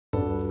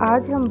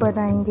आज हम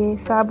बनाएंगे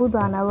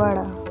साबूदाना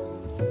वड़ा।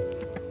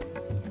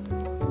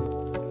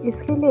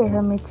 इसके लिए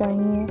हमें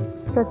चाहिए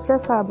सच्चा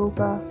साबू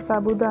का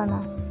साबूदाना।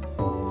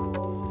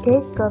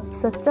 1 कप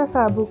सच्चा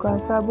साबू का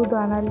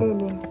साबूदाना ले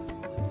लें।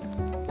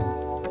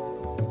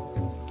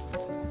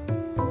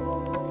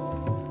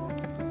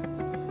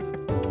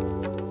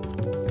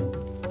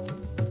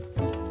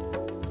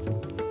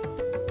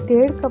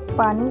 डेढ़ कप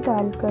पानी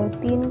डालकर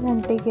 3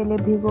 घंटे के लिए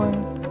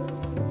भिगोएं।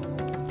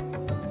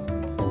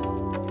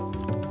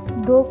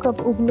 2 कप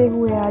उबले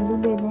हुए आलू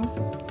ले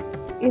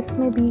लें।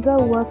 इसमें भीगा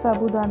हुआ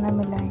साबूदाना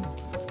मिलाएं।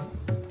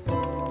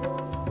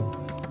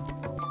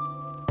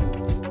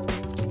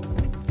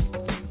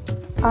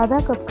 आधा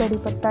कप करी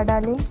पत्ता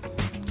डालें।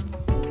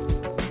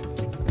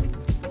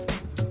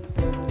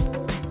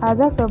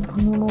 आधा कप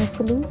भुनी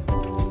मूंगफली,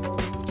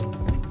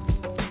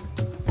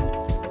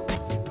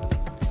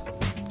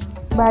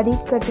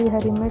 बारीक कटी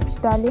हरी मिर्च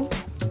डालें।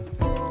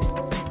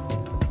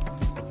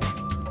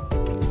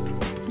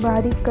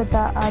 बारीक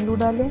कटा आलू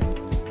डालें।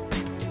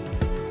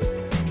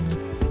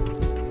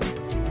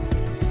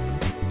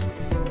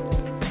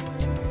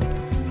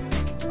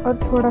 और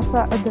थोड़ा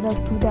सा अदरक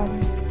भी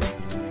डालें।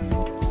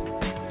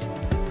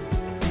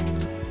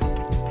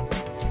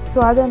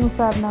 स्वाद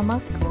अनुसार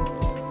नमक।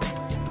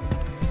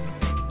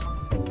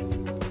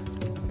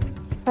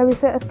 अब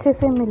इसे अच्छे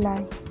से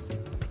मिलाएं।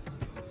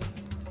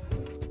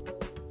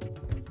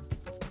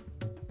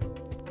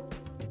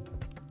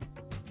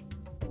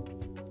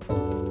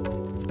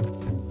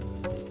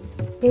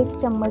 एक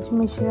चम्मच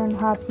मिश्रण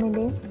हाथ में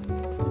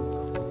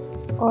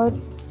लें और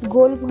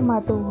गोल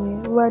घुमाते हुए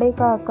वड़े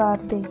का आकार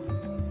दें।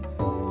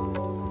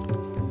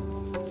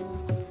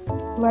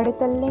 वड़े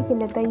तलने के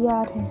लिए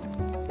तैयार हैं।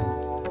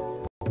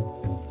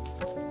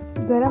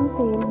 गरम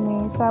तेल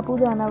में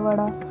साबूदाना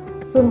वड़ा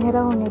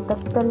सुनहरा होने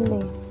तक तल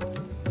लें।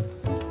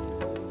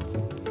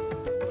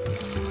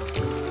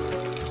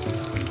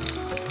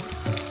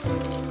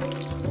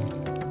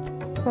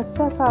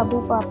 सच्चा साबू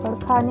पापड़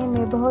खाने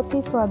में बहुत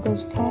ही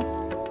स्वादिष्ट है।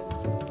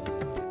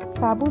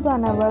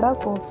 साबूदाना वड़ा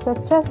को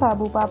सच्चा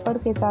साबू पापड़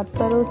के साथ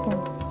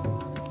परोसें।